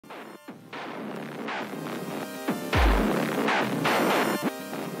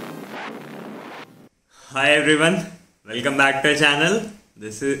Hi everyone, welcome back to our channel.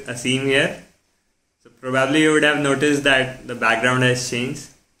 This is Asim here. So probably you would have noticed that the background has changed,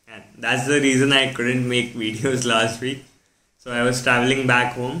 and that's the reason I couldn't make videos last week. So I was traveling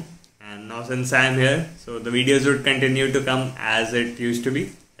back home, and now since I am here, so the videos would continue to come as it used to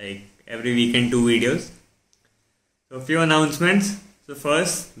be, like every weekend 2 videos. So a few announcements. So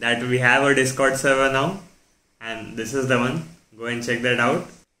first, that we have a Discord server now, and this is the one. Go and check that out.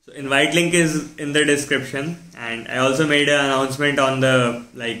 So invite link is in the description, and I also made an announcement on the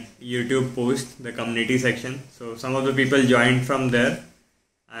YouTube post, the community section. So some of the people joined from there,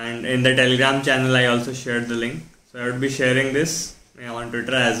 and in the Telegram channel I also shared the link. So I would be sharing this on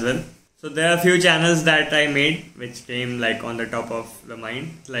Twitter as well. So there are a few channels that I made which came on the top of the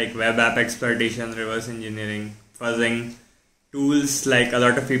mind, like web app exploitation, reverse engineering, fuzzing, tools. Like a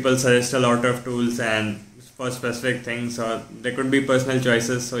lot of people suggest a lot of tools and for specific things, or there could be personal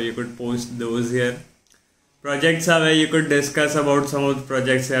choices, so you could post those here. Projects are where you could discuss about some of the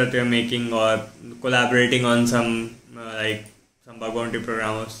projects that you're making or collaborating on some some bug bounty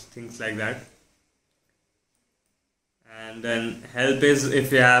programmers, things like that. And then help is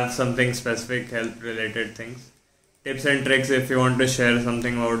if you have something specific, help related things. Tips and tricks if you want to share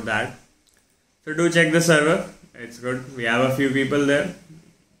something about that. So do check the server, it's good. We have a few people there.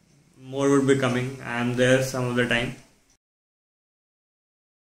 More would be coming. I am there some of the time.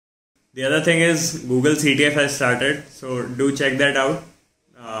 The other thing is Google CTF has started, so do check that out.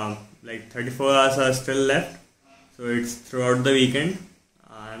 34 hours are still left, so it's throughout the weekend.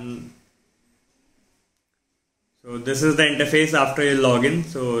 And so this is the interface after you log in.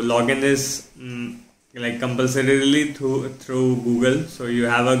 So login is compulsorily through Google. So you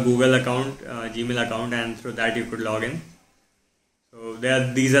have a Google account, Gmail account, and through that you could log in. So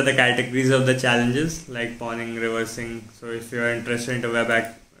these are the categories of the challenges, like pawning, reversing. So if you are interested in web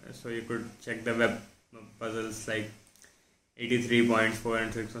app, so you could check the web puzzles like 83 points, 4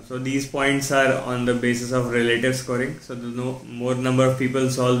 and 6. So these points are on the basis of relative scoring. So the more number of people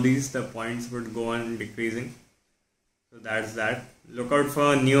solve these, the points would go on decreasing. So that's that. Look out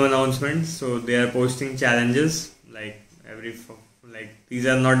for new announcements. So they are posting challenges these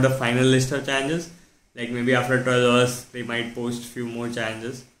are not the final list of challenges. Maybe after 12 hours they might post few more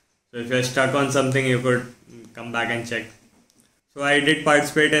challenges. So if you're stuck on something, you could come back and check. So I did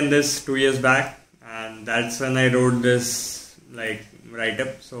participate in this 2 years back, and that's when I wrote this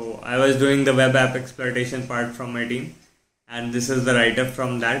write-up. So I was doing the web app exploitation part from my team, and this is the write-up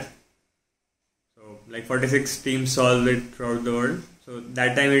from that. So 46 teams solved it throughout the world. So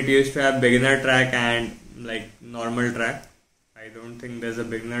that time it used to have beginner track and normal track. I don't think there's a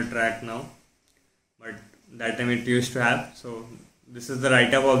beginner track now, but that time it used to have. So this is the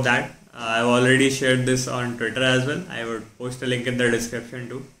write-up of that. I've already shared this on Twitter as well. I would post a link in the description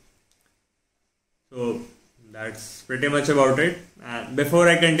too. So that's pretty much about it. Before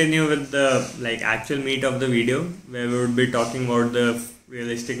I continue with the actual meat of the video, where we would be talking about the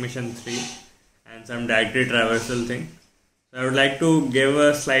realistic mission 3 and some directory traversal thing, so I would like to give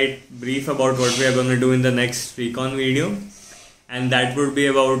a slight brief about what we are going to do in the next recon video. And that would be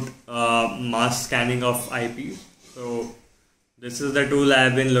about mass scanning of IP. So this is the tool I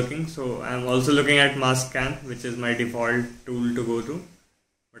have been looking. So I'm also looking at mass scan, which is my default tool to go to.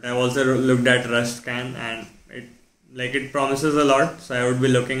 But I've also looked at rust scan, and it promises a lot. So I would be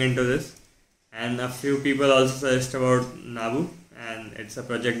looking into this. And a few people also suggest about Nabu, and it's a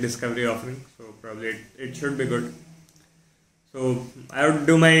project discovery offering. So probably it should be good. So I would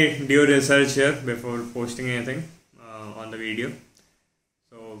do my due research here before posting anything on the video.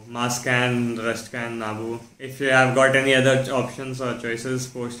 So mass scan, rust scan, Nabu. If you have got any other options or choices,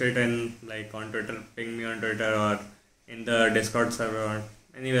 post it in on Twitter, ping me on Twitter or in the Discord server or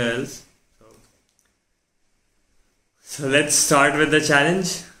anywhere else. So let's start with the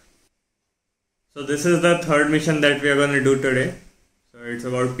challenge. So this is the third mission that we are going to do today. So it's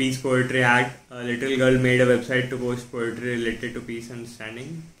about peace poetry hack. A little girl made a website to post poetry related to peace and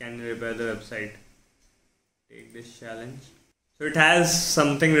standing. Can you repair the website? Take this challenge. So it has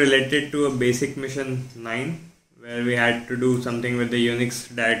something related to a basic mission 9, where we had to do something with the Unix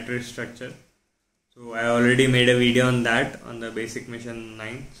directory structure. So I already made a video on that, on the basic mission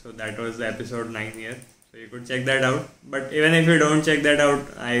 9. So that was the episode 9 here. So you could check that out. But even if you don't check that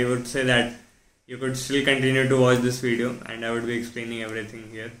out, I would say that you could still continue to watch this video, and I would be explaining everything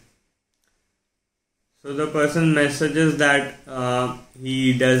here. So the person messages that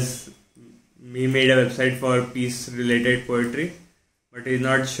he made a website for peace related poetry, but he's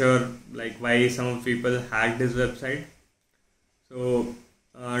not sure why some of people hacked his website. So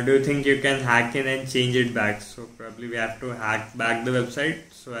do you think you can hack in and change it back? So probably we have to hack back the website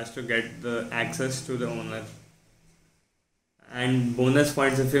so as to get the access to the owner. And bonus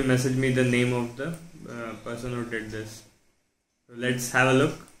points if you message me the name of the person who did this. So let's have a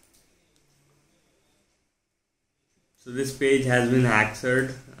look. So this page has been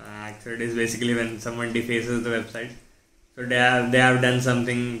HACR'd. HACR'd is basically when someone defaces the website. So they have done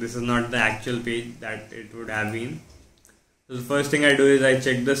something. This is not the actual page that it would have been. So the first thing I do is I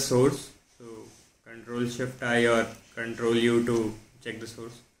check the source. So Control-Shift-I or Control-U to check the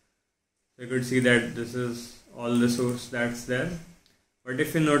source. So you could see that this is all the source that's there. But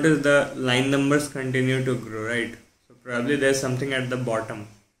if you notice, the line numbers continue to grow, right? So probably there's something at the bottom.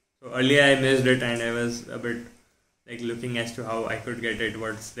 So earlier I missed it and I was a bit like looking as to how I could get it,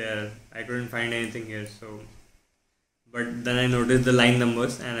 what's there. I couldn't find anything here. So, but then I noticed the line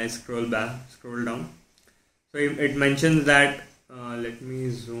numbers and I scroll down. So it mentions that, let me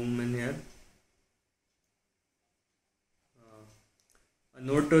zoom in here. A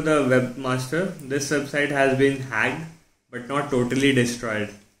note to the webmaster, this website has been hacked but not totally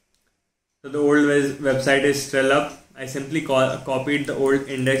destroyed. So the old website is still up. I simply copied the old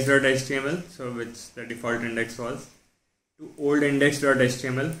index.html, so which the default index was, to old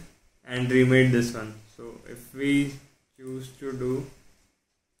index.html and remade this one. So if we choose to do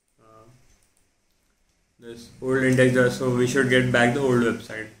this old index, so we should get back the old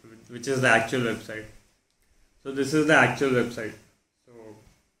website, which is the actual website. So this is the actual website. So,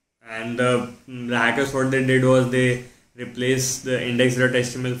 and the hackers, what they did was they replaced the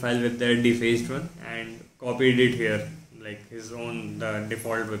index.html file with their defaced one and copied it here, like his own, the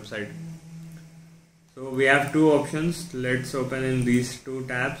default website. So we have two options. Let's open in these two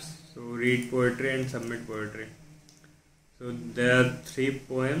tabs. So read poetry and submit poetry. So there are 3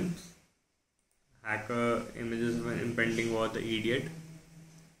 poems. Hacker images of an impending war, the idiot.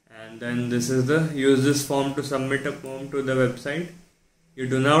 And then this is the use this form to submit a poem to the website. You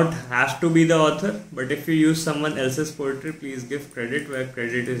do not have to be the author, but if you use someone else's poetry, please give credit where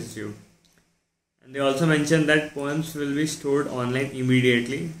credit is due. And they also mention that poems will be stored online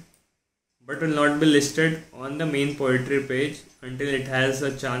immediately, but will not be listed on the main poetry page until it has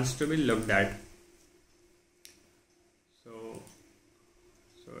a chance to be looked at.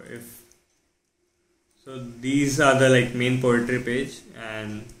 So these are the like main poetry page,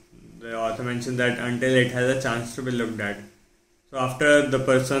 and the author mentioned that until it has a chance to be looked at. So after the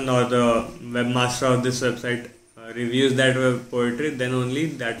person or the webmaster of this website reviews that poetry, then only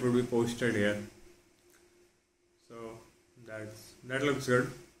that would be posted here. So that looks good.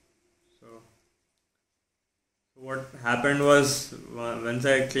 So what happened was, once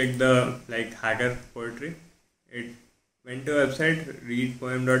I clicked the like hacker poetry, it went to a website, read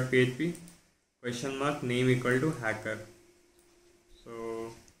poem.php, $name equal to hacker.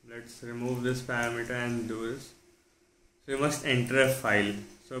 So let's remove this parameter and do this. So you must enter a file.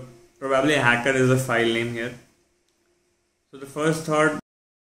 So probably hacker is a file name here. So the first thought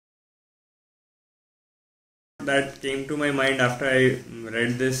that came to my mind after I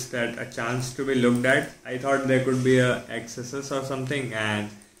read this, that a chance to be looked at, I thought there could be a XSS or something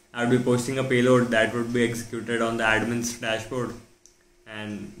and I would be posting a payload that would be executed on the admin's dashboard,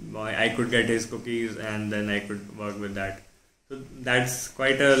 and I could get his cookies and then I could work with that. So that's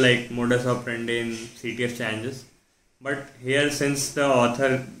quite a like modus operandi in CTF challenges. But here, since the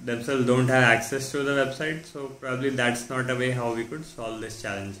author themselves don't have access to the website, so probably that's not a way how we could solve this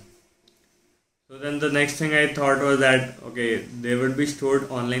challenge. So then the next thing I thought was that, okay, they would be stored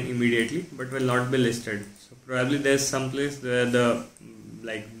online immediately but will not be listed. So probably there's some place where the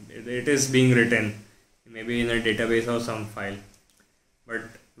like it is being written, maybe in a database or some file. But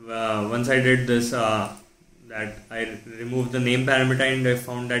once I did this, that I removed the name parameter and I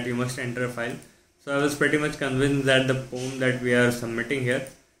found that you must enter a file. So I was pretty much convinced that the poem that we are submitting here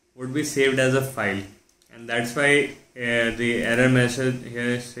would be saved as a file, and that's why the error message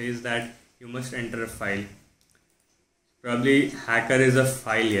here says that you must enter a file. Probably hacker is a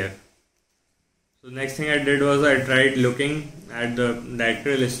file here. So next thing I did was I tried looking at the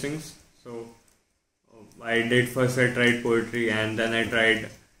directory listings. So I tried poetry, and then I tried,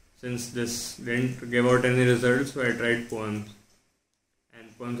 since this didn't give out any results, so I tried poems,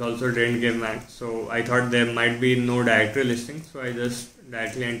 and poems also didn't give max. So I thought there might be no directory listing, so I just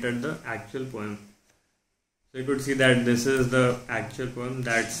directly entered the actual poem. So you could see that this is the actual poem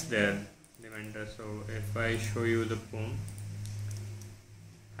that's there. So if I show you the poem,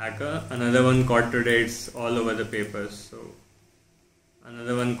 hacker, another one caught today, it's all over the papers. So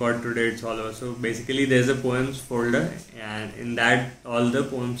another one caught today, it's all over. So basically there's a poems folder, and in that all the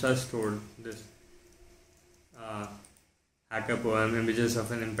poems are stored. This hacker poem, images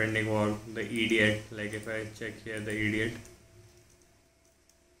of an impending war, the idiot. Like if I check here the idiot,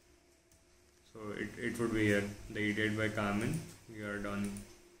 so it would be here, the idiot by Carmen Giordano.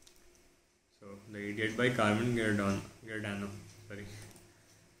 So the idiot by Carmen Giordano. Sorry.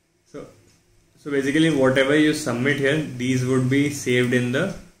 So basically whatever you submit here, these would be saved in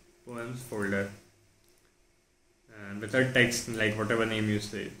the poems folder and with a text like whatever name you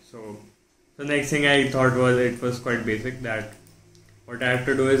say. So the next thing I thought was, it was quite basic, that what I have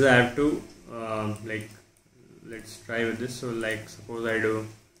to do is I have to like, let's try with this. So like suppose I do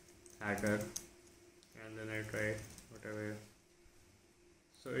hacker and then I try whatever.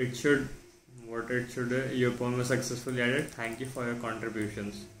 So it should, your poem was successfully added, thank you for your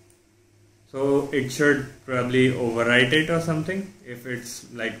contributions. So it should probably overwrite it or something if it's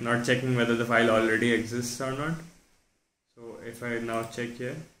like not checking whether the file already exists or not. So if I now check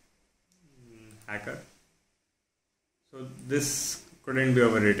here, hacker, so this couldn't be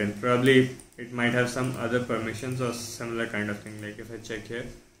overwritten. Probably it might have some other permissions or similar kind of thing. Like if I check here,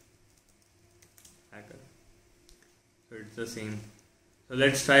 hacker, so it's the same. So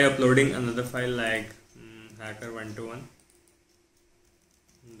let's try uploading another file like hacker121.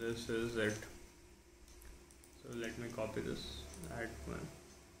 This is it. So let me copy this, add one.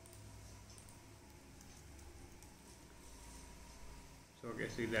 So okay,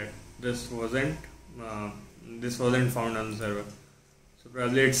 see that this wasn't found on the server. So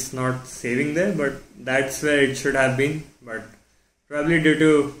probably it's not saving there, but that's where it should have been. But probably due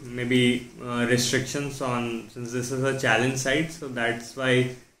to maybe restrictions on, since this is a challenge site, so that's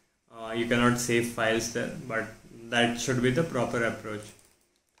why you cannot save files there. But that should be the proper approach.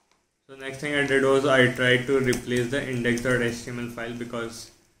 So next thing I did was I tried to replace the index.html file, because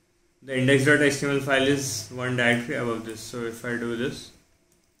the index.html file is one directory above this. So if I do this,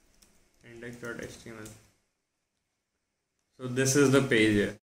 index.html, so this is the page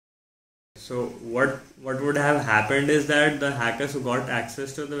here. So what would have happened is that the hackers who got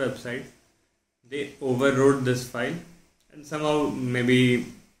access to the website, they overwrote this file, and somehow maybe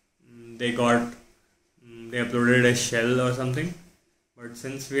they uploaded a shell or something. But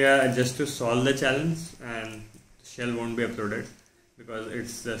since we are just to solve the challenge, and the shell won't be uploaded because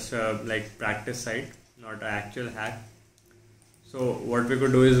it's just a like practice site, not an actual hack. So what we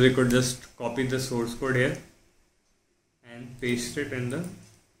could do is we could just copy the source code here and paste it in the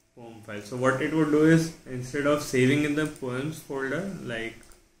poem file. So what it would do is, instead of saving in the poems folder like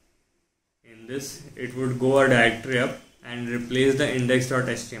in this, it would go a directory up and replace the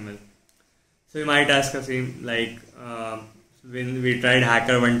index.html. So you might ask us like, when we tried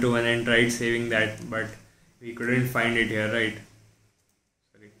hacker121 and tried saving that, but we couldn't find it here, right?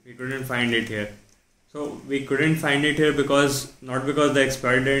 Sorry, we couldn't find it here. So we couldn't find it here because, not because the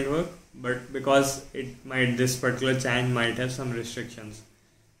exploit didn't work, but because this particular change might have some restrictions.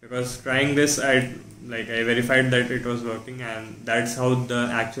 Because trying this, I verified that it was working, and that's how the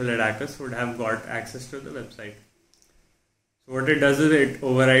actual attackers would have got access to the website. So what it does is it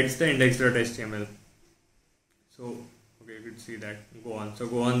overrides the index.html. So okay, you could see that. Go on. So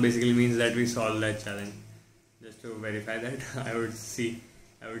go on basically means that we solved that challenge. Just to verify that, I would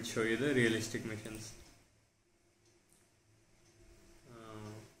show you the realistic missions.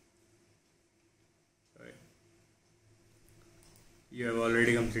 Sorry. You have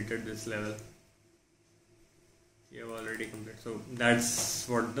already completed this level. You have already completed. So that's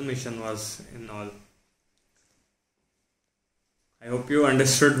what the mission was in all. I hope you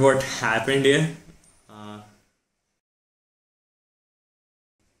understood what happened here.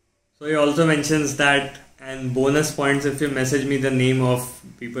 So he also mentions that, and bonus points if you message me the name of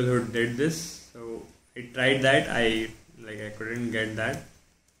people who did this. So I tried that. I couldn't get that.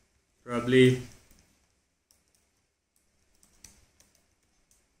 Probably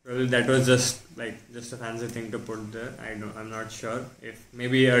that was just a fancy thing to put there. I'm not sure. If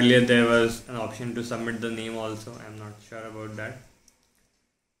maybe earlier there was an option to submit the name also. I'm not sure about that.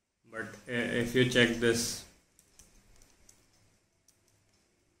 But if you check this,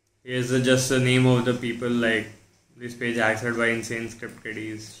 here's just the name of the people, like this page accessed by insane script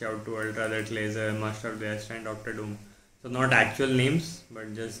kiddies, shout to Ultra, that laser, master of the Est, and Dr. Doom. So not actual names,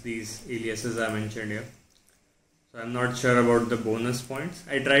 but just these aliases are mentioned here. So I'm not sure about the bonus points.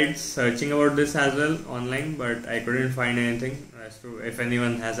 I tried searching about this as well online, but I couldn't find anything as to if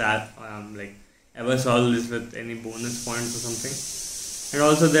anyone has ever solved this with any bonus points or something. And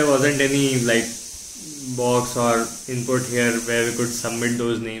also there wasn't any box or input here where we could submit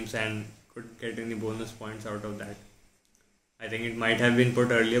those names and could get any bonus points out of that. I think it might have been put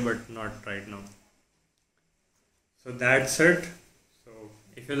earlier, but not right now. So that's it. So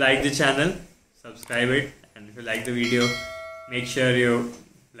if you like the channel, subscribe it, and if you like the video, make sure you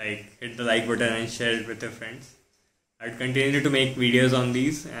hit the like button and share it with your friends. I'd continue to make videos on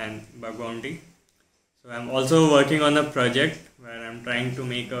these and bug bounty. So I'm also working on a project where I'm trying to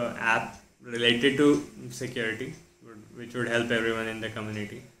make an app related to security, which would help everyone in the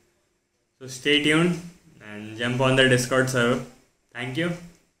community. So stay tuned and jump on the Discord server. Thank you.